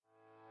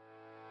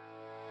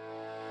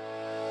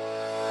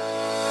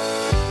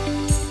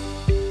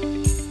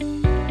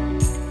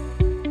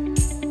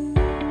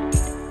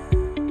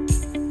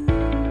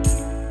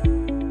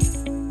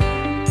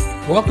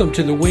Welcome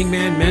to the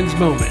Wingman Men's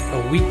Moment,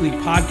 a weekly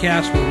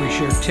podcast where we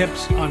share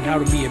tips on how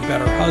to be a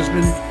better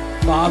husband,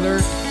 father,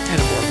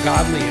 and a more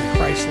godly and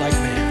Christ-like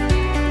man.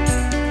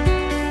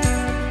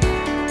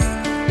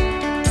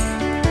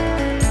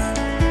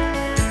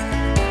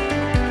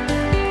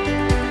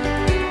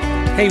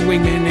 Hey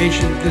Wingman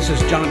Nation, this is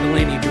John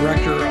Delaney,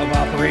 Director of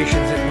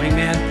Operations at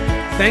Wingman.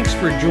 Thanks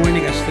for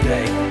joining us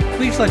today.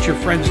 Please let your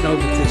friends know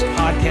that this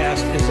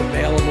podcast is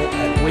available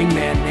at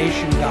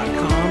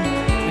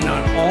wingmannation.com and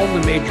on all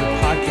the major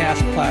podcast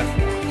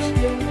platforms.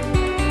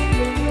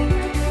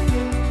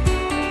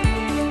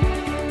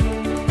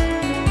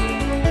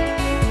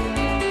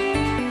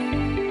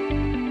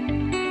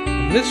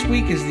 This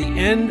week is the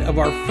end of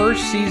our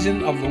first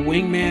season of the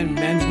Wingman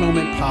Men's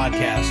Moment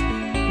podcast.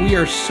 We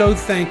are so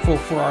thankful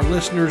for our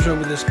listeners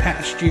over this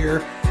past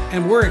year,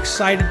 and we're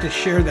excited to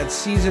share that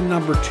season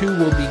number 2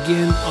 will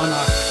begin on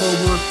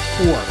October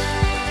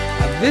 4th.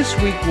 This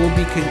week we'll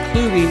be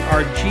concluding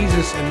our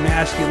Jesus and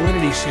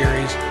Masculinity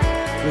series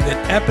with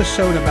an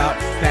episode about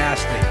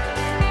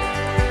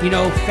fasting. You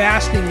know,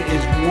 fasting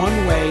is one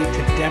way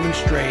to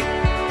demonstrate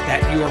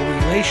that your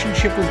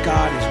relationship with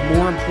God is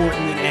more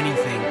important than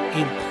anything,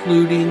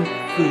 including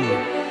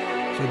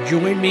food. So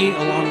join me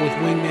along with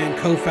Wingman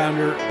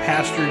co-founder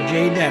Pastor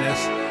Jay Dennis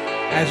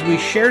as we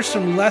share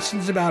some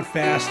lessons about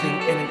fasting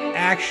and an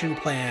action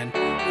plan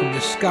for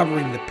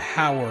discovering the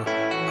power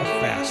of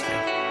fasting.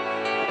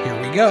 Here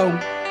we go.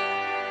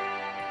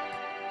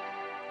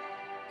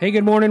 Hey,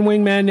 good morning,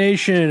 Wingman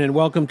Nation, and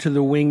welcome to the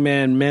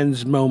Wingman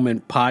Men's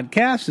Moment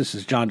podcast. This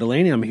is John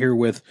Delaney. I'm here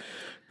with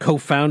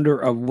co-founder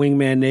of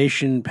Wingman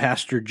Nation,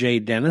 Pastor Jay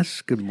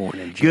Dennis. Good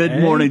morning, Jay.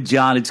 Good morning,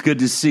 John. It's good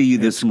to see you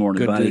this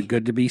morning, buddy.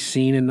 Good to be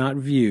seen and not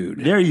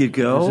viewed. There you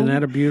go. Isn't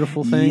that a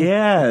beautiful thing?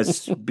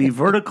 Yes. Be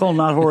vertical,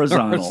 not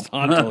horizontal.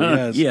 Horizontal,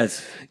 yes.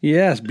 Yes.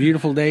 Yes,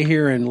 beautiful day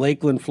here in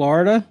Lakeland,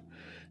 Florida.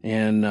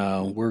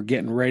 And we're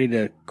getting ready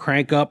to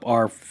crank up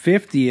our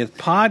 50th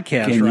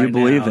podcast. Can you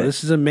believe it?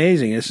 This is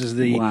amazing. This is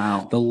the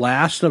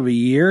last of a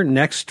year.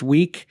 Next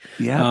week,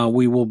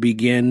 we will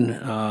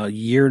begin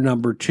year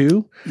number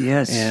 2.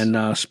 Yes.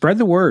 And spread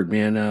the word,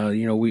 man.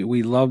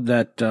 We love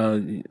that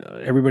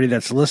everybody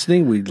that's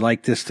listening. We'd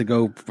like this to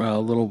go a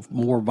little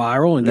more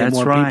viral and get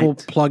more people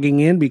plugging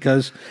in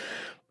because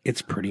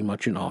it's pretty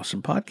much an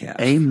awesome podcast.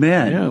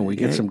 Amen. Yeah, we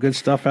get some good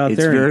stuff out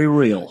there. It's very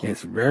real.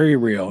 It's very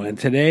real. And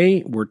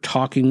today we're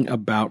talking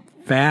about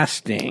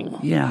fasting.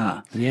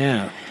 Yeah.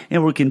 Yeah.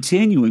 And we're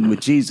continuing with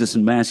Jesus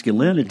and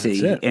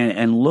masculinity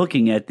and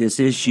looking at this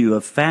issue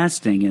of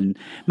fasting. And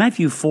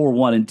Matthew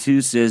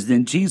 4:1-2 says,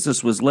 Then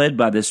Jesus was led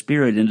by the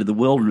Spirit into the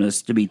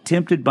wilderness to be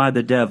tempted by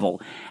the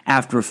devil.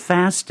 After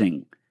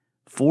fasting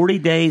 40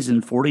 days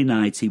and 40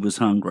 nights, he was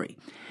hungry.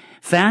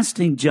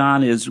 Fasting,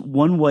 John, is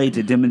one way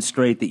to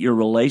demonstrate that your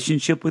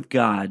relationship with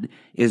God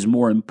is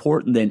more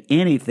important than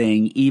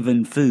anything,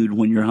 even food,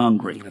 when you're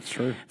hungry. That's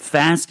true.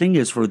 Fasting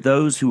is for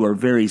those who are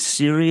very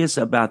serious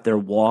about their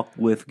walk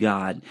with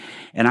God.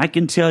 And I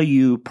can tell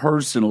you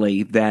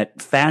personally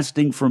that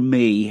fasting for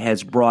me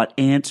has brought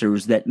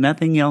answers that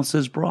nothing else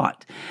has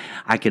brought.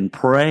 I can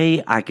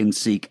pray, I can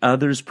seek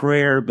others'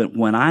 prayer, but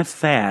when I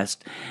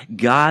fast,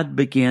 God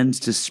begins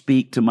to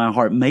speak to my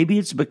heart. Maybe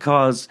it's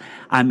because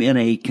I'm in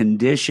a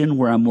condition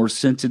where I'm more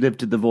sensitive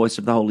to the voice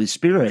of the Holy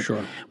Spirit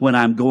when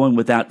I'm going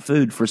without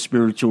food for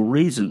spiritual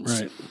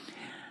reasons. Right.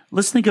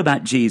 Let's think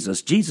about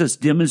Jesus. Jesus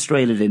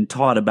demonstrated and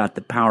taught about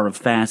the power of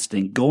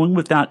fasting, going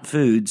without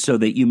food so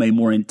that you may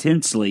more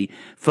intensely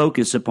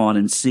focus upon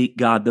and seek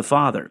God the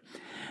Father.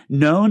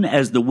 Known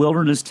as the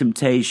wilderness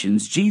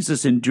temptations,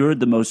 Jesus endured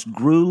the most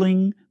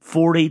grueling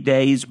 40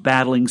 days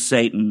battling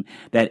Satan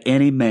that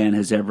any man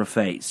has ever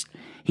faced.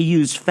 He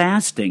used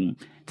fasting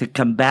to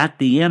combat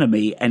the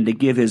enemy and to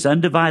give his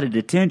undivided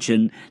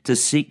attention to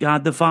seek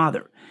God the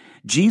Father.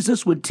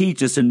 Jesus would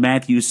teach us in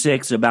Matthew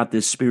 6 about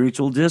this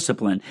spiritual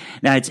discipline.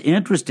 Now, it's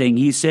interesting.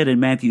 He said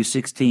in Matthew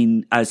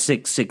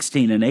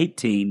 6:16 and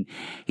 18,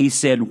 he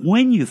said,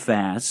 when you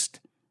fast,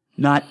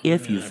 not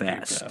if you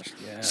fast.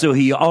 Yes. So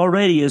he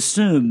already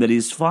assumed that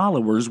his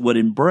followers would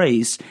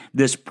embrace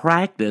this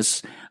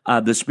practice,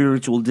 the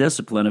spiritual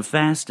discipline of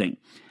fasting.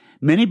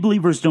 Many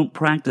believers don't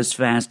practice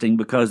fasting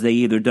because they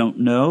either don't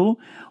know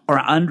or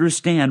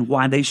understand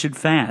why they should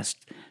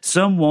fast.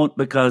 Some won't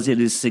because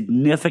it is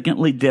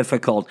significantly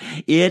difficult.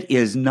 It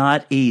is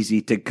not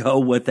easy to go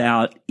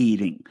without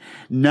eating.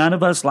 None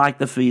of us like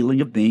the feeling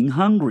of being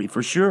hungry,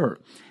 for sure.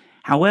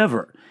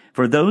 However,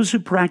 for those who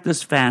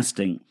practice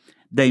fasting,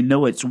 they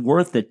know it's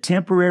worth the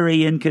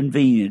temporary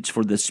inconvenience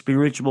for the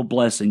spiritual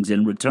blessings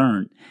in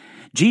return.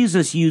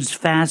 Jesus used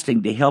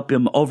fasting to help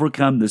him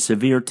overcome the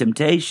severe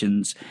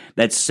temptations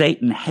that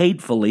Satan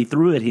hatefully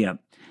threw at him.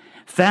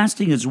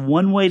 Fasting is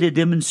one way to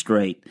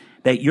demonstrate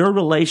that your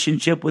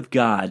relationship with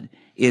God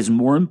is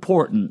more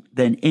important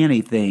than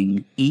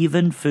anything,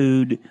 even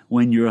food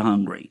when you're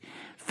hungry.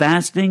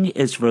 Fasting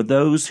is for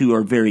those who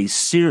are very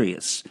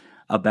serious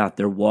about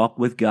their walk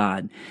with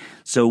God.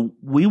 So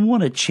we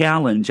want to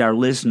challenge our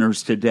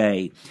listeners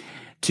today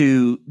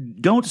to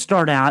don't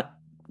start out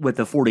with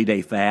a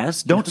 40-day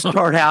fast. Don't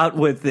start out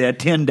with a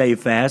 10-day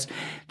fast.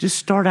 Just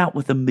start out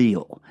with a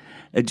meal.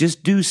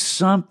 Just do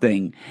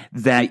something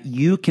that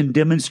you can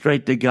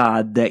demonstrate to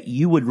God that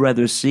you would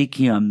rather seek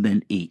Him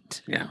than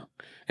eat. Yeah.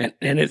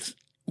 And it's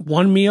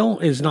one meal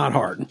is not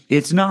hard.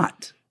 It's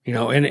not.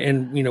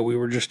 And we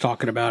were just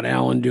talking about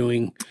Alan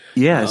doing,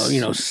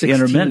 16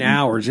 intermittent.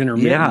 hours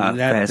intermittent. Yeah,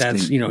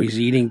 that's, he's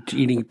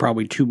eating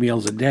probably 2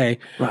 meals a day.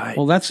 Right.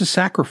 Well, that's a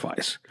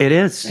sacrifice. It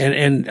is.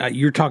 And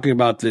you're talking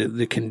about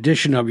the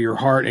condition of your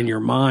heart and your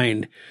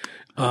mind,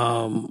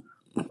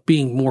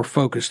 being more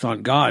focused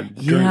on God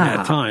during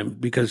that time,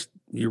 because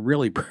you're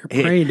really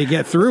praying to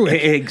get through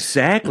it.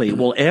 Exactly.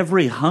 Well,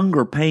 every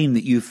hunger pain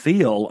that you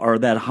feel, or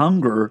that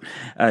hunger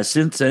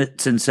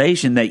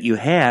sensation that you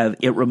have,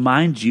 it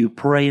reminds you,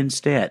 pray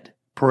instead.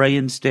 Pray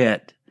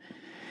instead.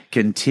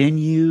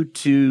 Continue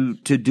to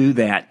do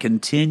that.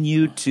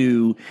 Continue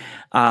to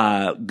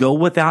go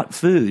without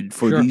food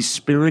for these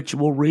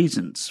spiritual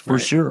reasons, for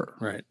sure.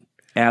 Right.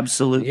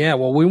 Absolutely. Yeah.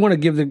 Well, we want to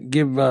give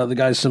the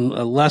guys some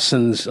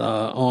lessons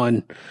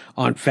on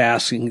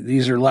fasting.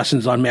 These are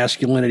lessons on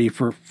masculinity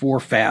for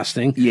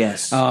fasting.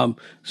 Yes.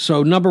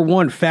 So number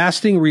 1,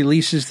 fasting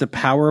releases the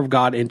power of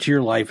God into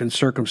your life and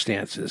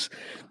circumstances.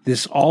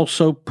 This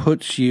also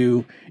puts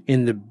you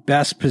in the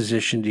best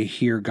position to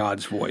hear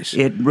God's voice.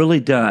 It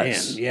really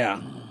does. And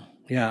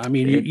yeah. I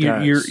mean,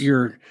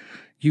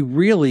 you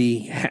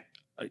really.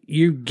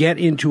 You get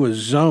into a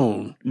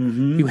zone.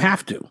 Mm-hmm. You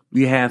have to.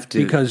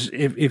 Because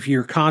if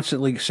you're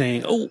constantly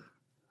saying,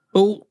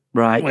 oh,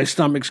 right, my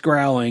stomach's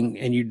growling,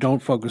 and you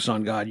don't focus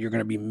on God, you're going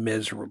to be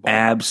miserable.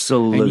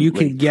 Absolutely. And you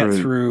can get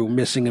through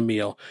missing a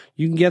meal.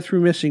 You can get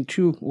through missing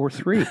 2 or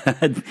 3.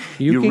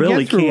 You can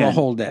really get through a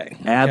whole day.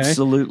 Okay?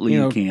 Absolutely,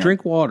 you can.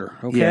 Drink water,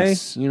 okay?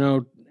 Yes.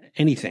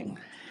 Anything.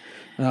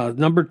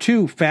 Number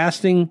 2,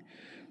 fasting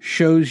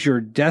shows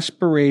your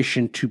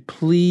desperation to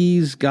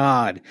please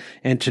God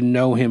and to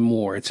know Him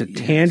more. It's a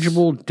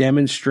tangible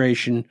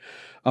demonstration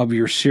of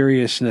your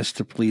seriousness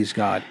to please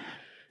God.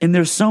 And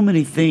there's so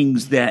many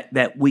things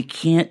that we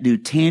can't do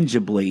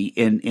tangibly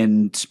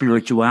in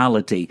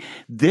spirituality.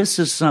 This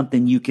is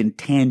something you can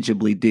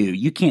tangibly do.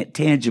 You can't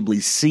tangibly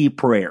see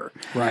prayer.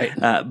 Right.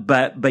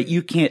 But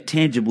you can't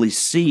tangibly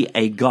see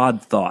a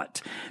God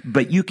thought.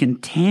 But you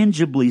can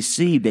tangibly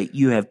see that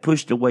you have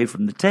pushed away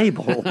from the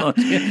table.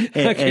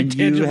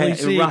 Tangibly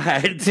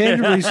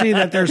see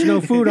that there's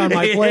no food on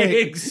my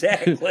plate.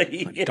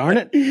 Exactly.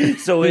 Darn it.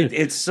 So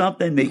it's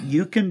something that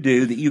you can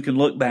do, that you can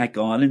look back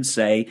on and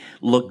say,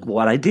 look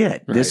what I did.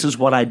 Right. This is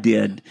what I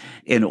did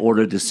in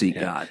order to seek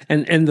God.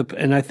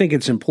 And I think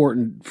it's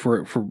important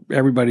for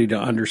everybody to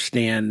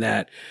understand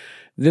that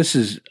this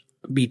is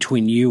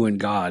between you and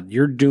God.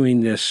 You're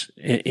doing this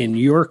in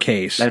your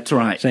case. That's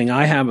right. Saying,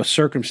 I have a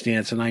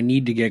circumstance and I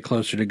need to get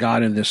closer to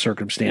God in this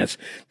circumstance.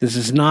 This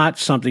is not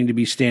something to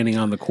be standing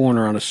on the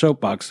corner on a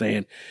soapbox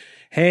saying,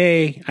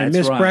 hey, I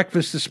missed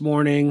breakfast this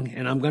morning,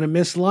 and I'm going to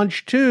miss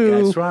lunch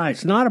too. That's right.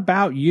 It's not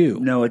about you.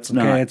 No, it's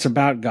not. It's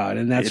about God,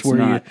 and that's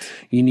where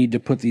you need to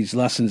put these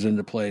lessons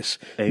into place.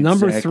 Exactly.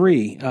 Number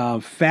 3,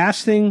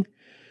 fasting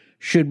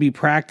should be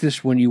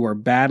practiced when you are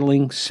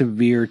battling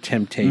severe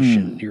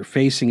temptation. You're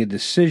facing a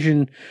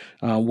decision,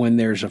 when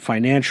there's a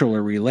financial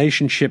or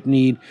relationship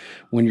need,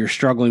 when you're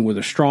struggling with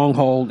a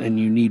stronghold, and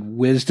you need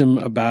wisdom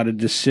about a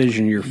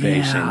decision you're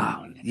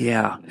facing.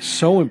 Yeah.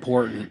 So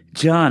important.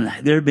 John,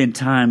 there have been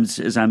times,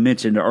 as I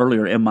mentioned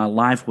earlier, in my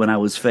life when I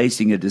was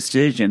facing a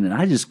decision and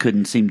I just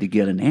couldn't seem to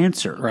get an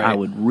answer. Right. I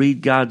would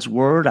read God's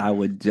Word. I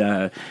would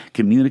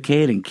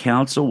communicate and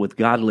counsel with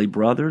godly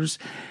brothers,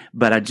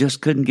 but I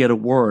just couldn't get a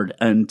word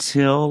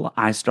until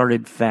I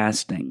started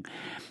fasting.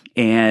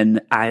 And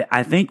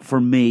I think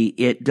for me,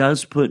 it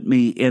does put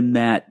me in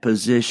that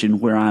position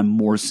where I'm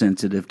more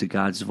sensitive to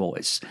God's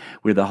voice,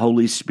 where the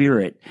Holy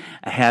Spirit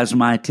has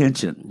my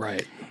attention.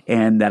 Right.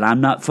 And that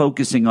I'm not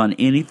focusing on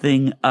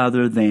anything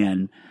other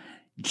than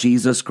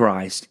Jesus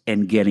Christ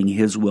and getting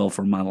His will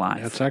for my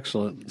life. That's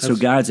excellent. So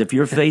guys, if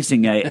you're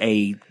facing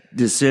a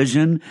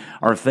decision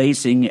or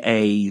facing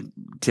a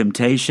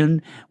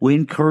temptation, we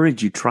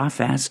encourage you, try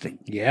fasting.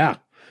 Yeah.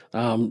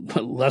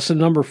 Lesson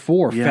number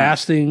 4,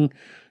 fasting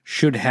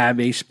should have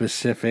a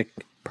specific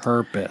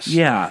purpose.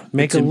 Yeah.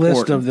 Make a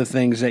list of the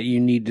things that you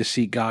need to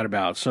seek God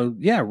about. So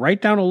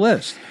write down a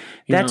list.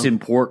 That's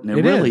important.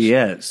 It really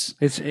is.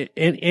 It's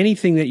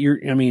anything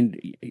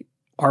that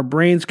our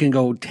brains can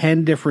go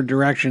 10 different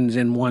directions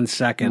in 1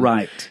 second.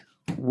 Right.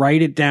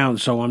 Write it down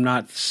so I'm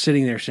not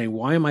sitting there saying,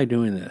 why am I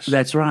doing this?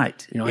 That's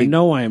right. I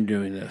know I am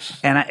doing this.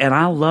 And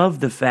I love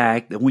the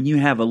fact that when you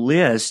have a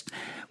list,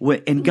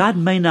 and God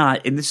may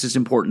not, and this is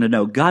important to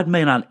know, God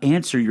may not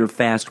answer your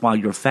fast while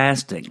you're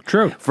fasting.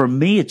 True. For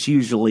me, it's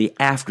usually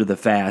after the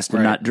fast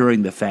and not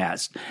during the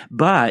fast.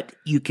 But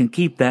you can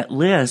keep that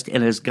list,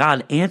 and as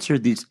God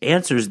answers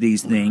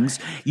these things,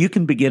 you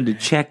can begin to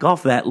check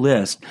off that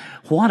list.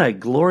 What a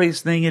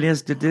glorious thing it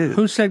is to do.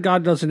 Who said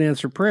God doesn't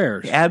answer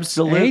prayers?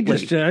 Absolutely.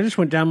 I just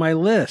went down my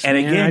list. And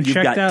again, you've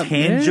got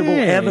tangible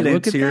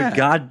evidence here. That.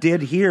 God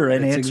did hear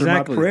and answer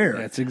my prayer.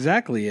 That's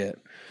exactly it.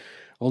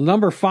 Well,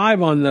 number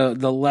 5 on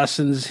the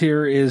lessons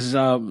here is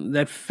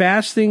that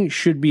fasting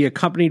should be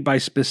accompanied by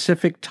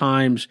specific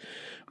times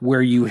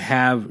where you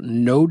have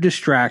no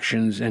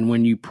distractions and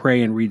when you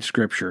pray and read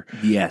scripture.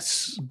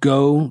 Yes.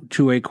 Go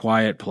to a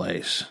quiet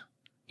place.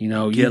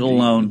 Get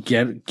alone.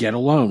 Get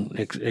alone.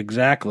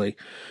 Exactly.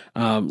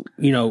 I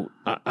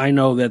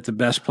know that the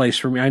best place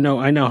for me, I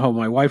know how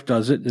my wife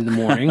does it in the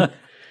morning.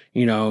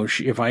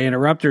 If I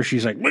interrupt her,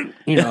 she's like,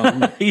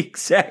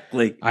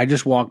 Exactly. I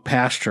just walk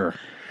past her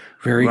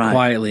very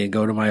quietly and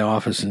go to my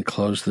office and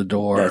close the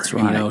door. That's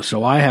right.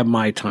 So I have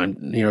my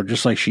time,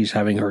 just like she's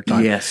having her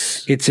time.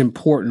 Yes. It's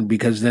important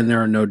because then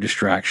there are no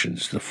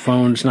distractions. The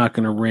phone's not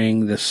going to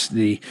ring.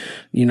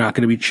 You're not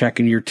going to be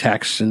checking your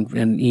texts and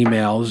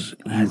emails.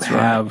 You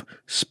have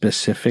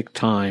specific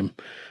time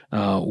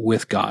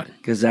with God.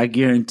 Because I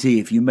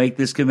guarantee if you make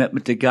this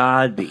commitment to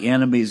God, the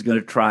enemy is going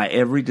to try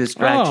every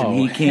distraction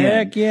he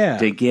can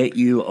to get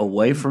you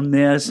away from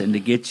this and to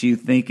get you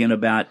thinking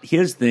about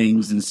his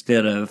things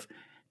instead of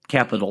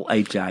capital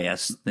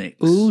HIS things.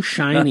 Ooh,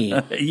 shiny.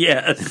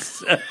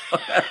 Yes.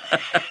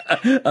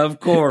 Of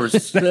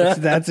course.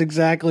 That's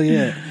exactly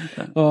it.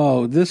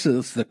 Oh, this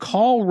is the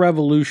Call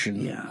Revolution.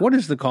 Yeah. What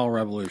is the Call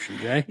Revolution,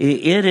 Jay?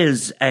 It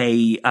is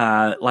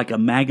like a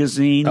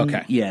magazine.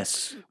 Okay.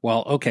 Yes.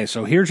 Well, okay,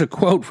 so here's a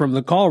quote from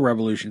the Call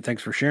Revolution.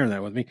 Thanks for sharing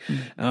that with me.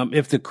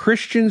 If the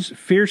Christians'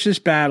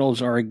 fiercest battles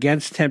are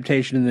against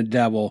temptation and the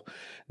devil,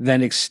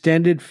 then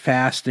extended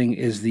fasting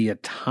is the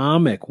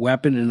atomic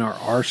weapon in our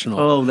arsenal.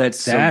 Oh,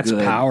 that's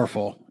good.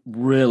 Powerful.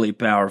 Really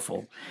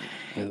powerful.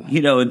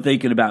 And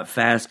thinking about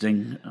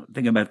fasting,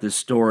 thinking about this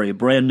story, a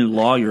brand new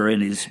lawyer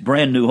in his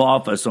brand new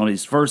office on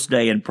his first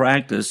day in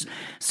practice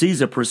sees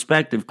a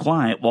prospective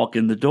client walk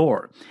in the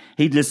door.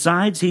 He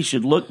decides he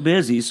should look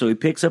busy, so he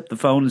picks up the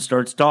phone and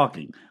starts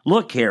talking.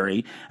 Look,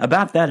 Harry,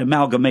 about that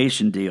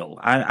amalgamation deal.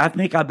 I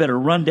think I better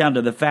run down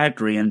to the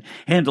factory and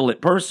handle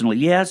it personally.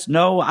 Yes,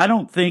 no, I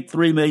don't think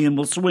 $3 million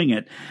will swing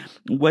it.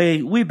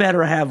 We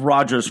better have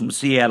Rogers from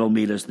Seattle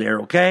meet us there,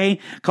 okay?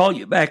 Call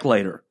you back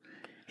later.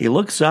 He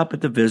looks up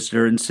at the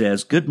visitor and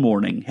says, "Good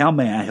morning. How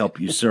may I help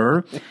you,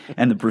 sir?"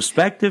 And the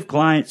prospective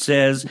client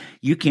says,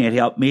 "You can't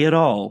help me at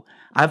all.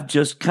 I've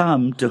just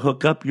come to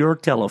hook up your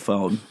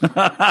telephone."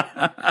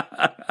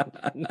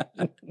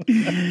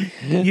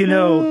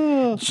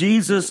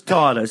 Jesus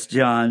taught us,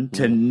 John,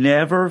 to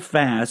never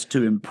fast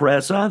to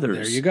impress others.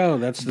 There you go.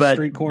 That's the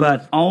street corner.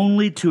 But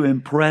only to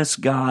impress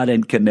God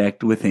and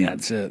connect with Him.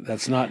 That's it.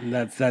 It's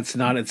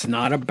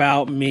not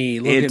about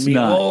me. Look It's at me.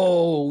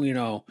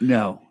 not.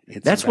 No.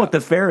 That's what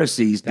the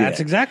Pharisees did. That's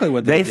exactly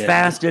what they did. They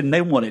fasted and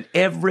they wanted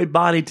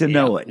everybody to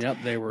know it. Yep,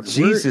 they were.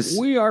 Jesus,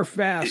 we are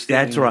fasting.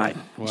 That's right.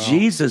 Well,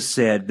 Jesus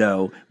said,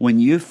 though, when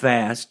you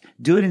fast,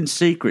 do it in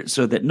secret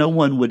so that no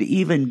one would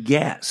even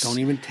guess. Don't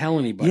even tell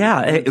anybody.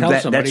 Yeah, tell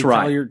somebody. that's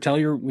right. Tell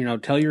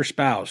your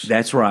spouse.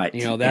 That's right.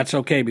 That's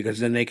okay because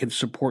then they can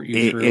support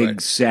you through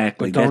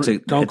exactly. But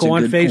don't go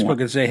on Facebook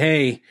point. And say,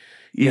 "Hey,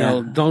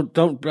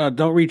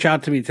 don't reach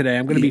out to me today.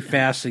 I'm going to be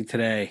fasting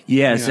today."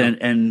 Yes,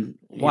 and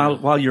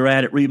while you're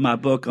at it, read my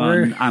book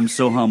on I'm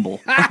So Humble.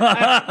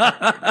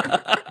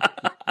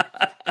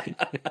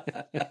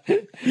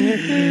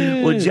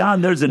 Well,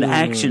 John, there's an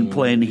action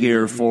plan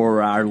here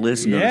for our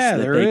listeners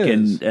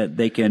that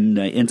they can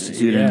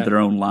institute into their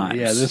own lives.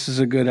 Yeah, this is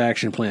a good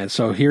action plan.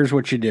 So here's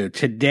what you do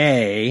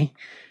today.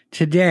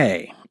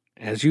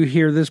 As you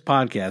hear this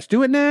podcast,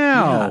 do it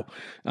now.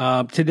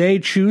 Yeah. Today,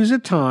 choose a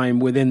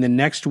time within the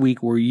next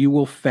week where you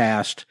will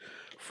fast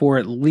for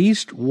at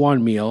least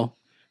one meal,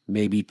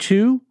 maybe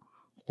 2,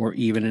 or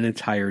even an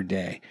entire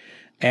day.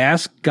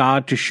 Ask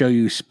God to show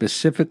you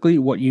specifically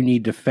what you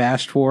need to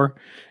fast for,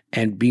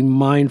 and be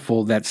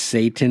mindful that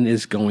Satan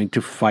is going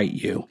to fight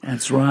you.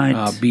 That's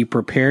right. Be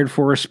prepared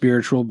for a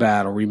spiritual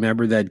battle.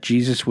 Remember that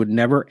Jesus would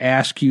never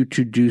ask you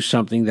to do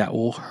something that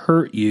will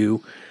hurt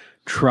you.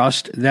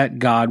 Trust that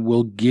God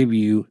will give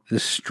you the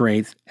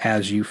strength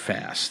as you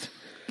fast.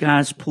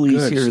 Guys,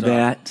 please hear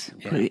that.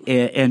 Yeah.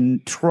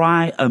 And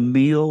try a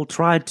meal,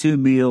 try 2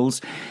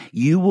 meals.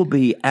 You will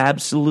be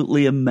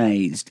absolutely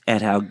amazed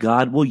at how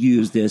God will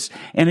use this.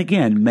 And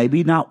again,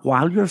 maybe not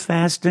while you're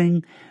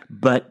fasting,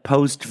 but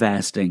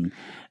post-fasting.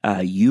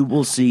 You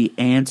will see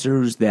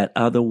answers that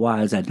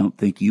otherwise I don't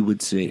think you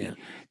would see. Yeah.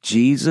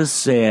 Jesus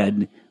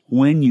said,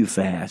 when you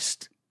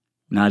fast,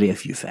 not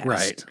if you fast.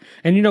 Right.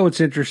 And what's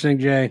interesting,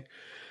 Jay?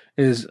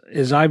 Is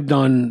I've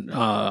done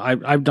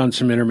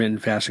some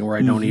intermittent fasting where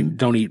I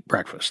don't eat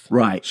breakfast.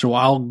 Right. So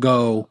I'll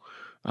go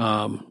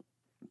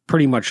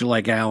pretty much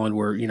like Alan,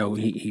 where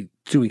he's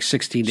doing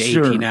 16 to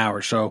 18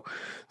 hours. So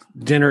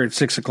dinner at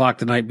 6 o'clock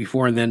the night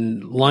before, and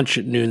then lunch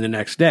at noon the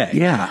next day.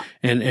 Yeah.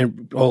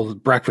 And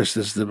breakfast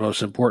is the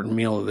most important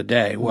meal of the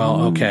day.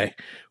 Well, okay.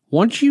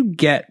 Once you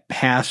get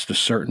past a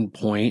certain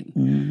point,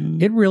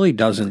 it really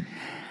doesn't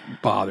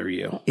bother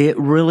you. It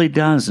really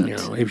doesn't.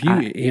 If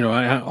you,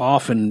 I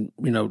often,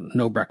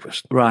 no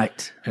breakfast.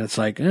 Right. And it's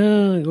like,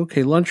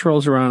 okay, lunch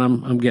rolls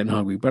around. I'm getting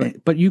hungry,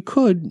 but you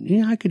could,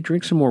 I could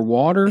drink some more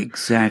water.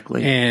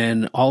 Exactly.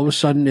 And all of a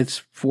sudden it's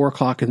 4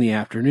 o'clock in the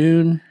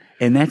afternoon.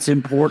 And that's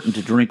important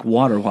to drink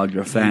water while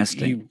you're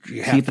fasting.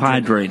 You Keep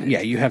hydrated.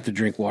 Yeah, you have to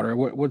drink water.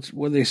 What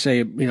do they say?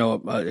 You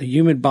know, a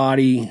human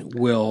body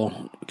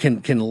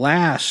can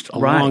last a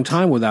long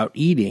time without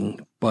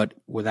eating, but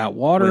without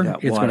water,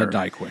 it's going to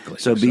die quickly.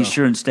 So be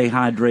sure and stay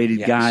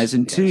hydrated, guys.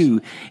 And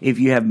two, if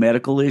you have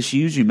medical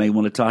issues, you may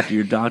want to talk to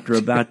your doctor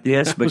about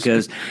this,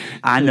 because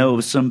I know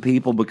some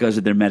people, because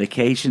of their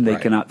medication, they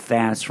cannot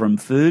fast from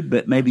food,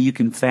 but maybe you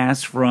can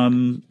fast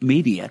from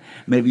media.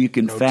 Maybe you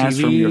can fast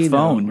TV, from your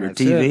phone, your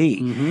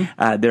TV.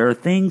 Mm-hmm. There are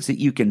things that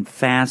you can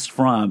fast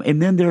from.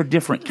 And then there are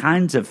different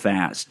kinds of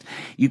fast.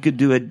 You could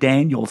do a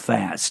Daniel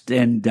fast.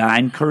 And I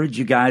encourage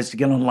you guys to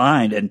get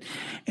online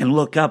and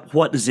look up,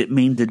 what does it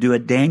mean to do a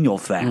Daniel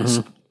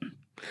fast? Mm-hmm.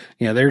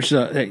 Yeah, there's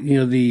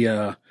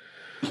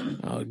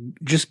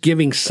just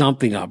giving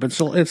something up.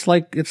 It's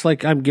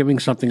like I'm giving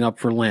something up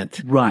for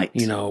Lent, right?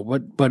 You know,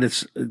 but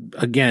it's,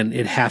 again,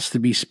 it has to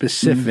be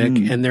specific,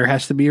 and there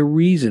has to be a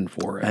reason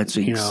for it. That's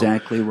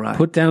exactly right.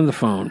 Put down the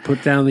phone,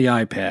 put down the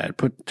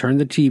iPad, turn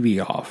the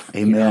TV off.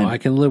 Amen. You know, I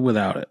can live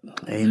without it.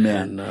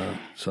 Amen. And,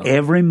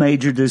 every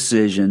major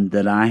decision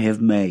that I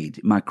have made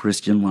in my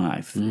Christian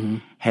life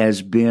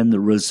has been the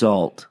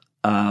result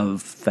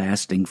of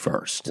fasting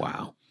first.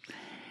 Wow.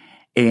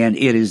 And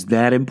it is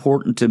that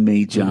important to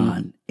me,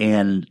 John.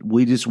 And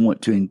we just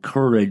want to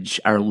encourage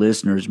our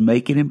listeners,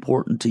 make it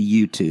important to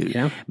you too.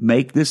 Yeah.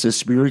 Make this a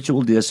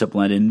spiritual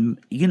discipline. And,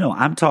 you know,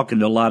 I'm talking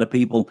to a lot of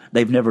people,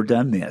 they've never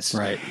done this.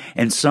 Right.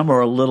 And some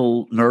are a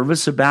little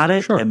nervous about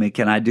it. Sure. I mean,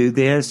 can I do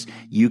this?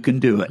 You can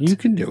do it. You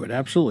can do it.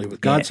 Absolutely. With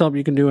God's help,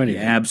 you can do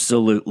anything.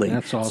 Absolutely.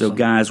 That's awesome. So,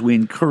 guys, we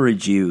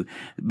encourage you,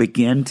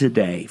 begin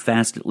today,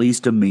 fast at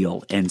least a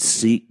meal, and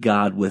seek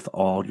God with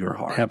all your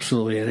heart.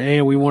 Absolutely.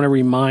 And we want to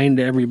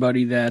remind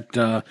everybody that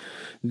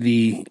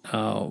the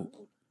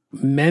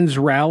men's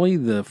rally,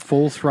 the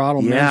Full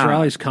Throttle men's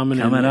rally, is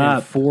coming up in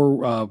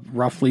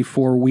roughly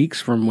 4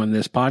 weeks from when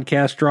this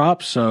podcast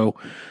drops. So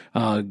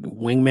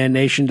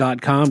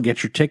wingmannation.com,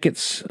 get your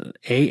tickets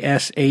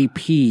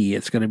ASAP.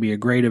 It's going to be a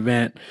great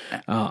event.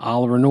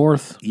 Oliver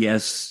North,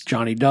 yes,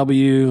 Johnny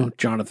W.,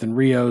 Jonathan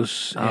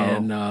Rios,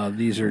 and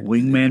these are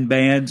Wingman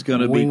Band's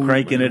going to be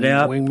cranking it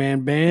up.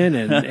 Wingman Band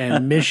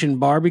and Mission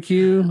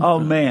Barbecue. Oh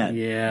man,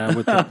 yeah,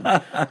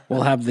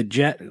 we'll have the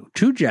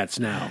two jets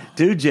now.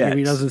 Two jets.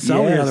 Maybe he doesn't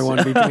sell the other one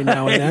between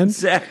now and then.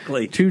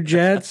 Exactly. Two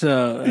jets,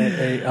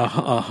 a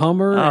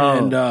Hummer,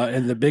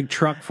 and the big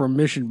truck from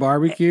Mission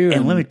Barbecue.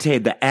 And let me tell you,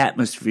 the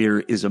atmosphere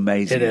is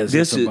amazing. It is.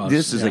 This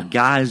is a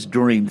guy's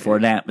dream for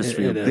an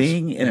atmosphere.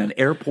 Being in an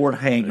airport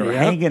hangar,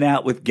 hanging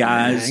out with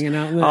guys. Hanging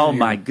out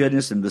my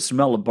goodness, and the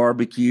smell of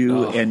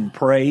barbecue and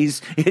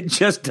praise. It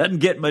just doesn't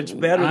get much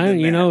better than that.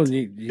 You know,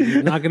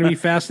 you're not going to be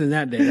fasting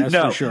that day, that's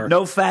for sure.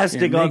 No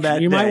fasting on that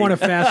day. You might want to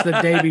fast the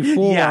day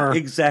before. Yeah,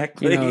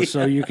 exactly. You know,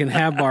 so you can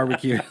have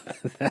barbecue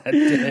that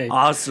day.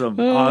 Awesome.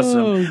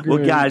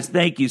 Well, guys,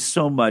 thank you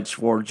so much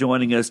for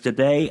joining us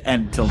today.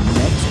 Until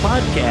next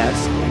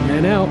podcast.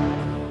 Amen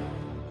out.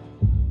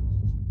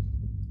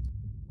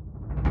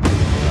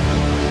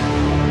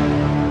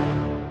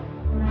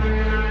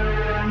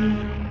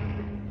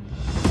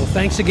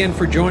 Thanks again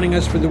for joining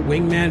us for the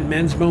Wingman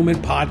Men's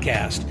Moment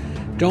podcast.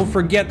 Don't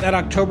forget that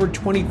October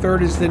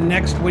 23rd is the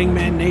next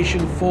Wingman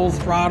Nation Full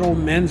Throttle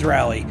Men's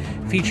Rally,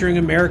 featuring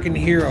American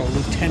hero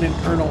Lieutenant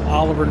Colonel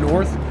Oliver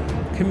North,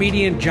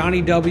 comedian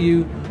Johnny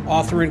W.,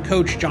 author and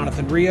coach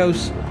Jonathan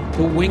Rios,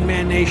 the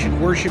Wingman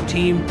Nation worship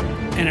team,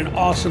 and an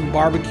awesome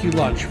barbecue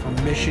lunch from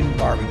Mission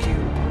Barbecue.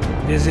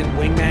 Visit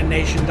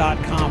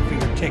wingmannation.com for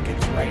your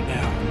tickets right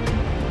now.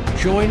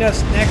 Join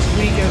us next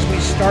week as we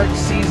start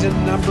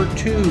season number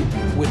 2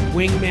 with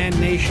Wingman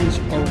Nation's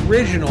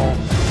original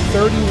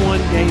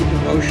 31-day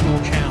devotional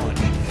challenge.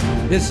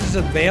 This is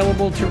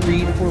available to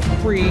read for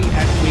free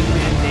at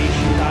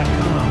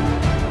wingmannation.com.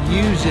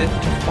 Use it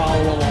to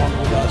follow along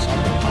with us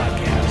on the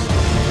podcast.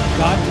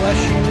 God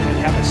bless you and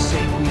have a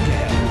safe week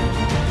ahead.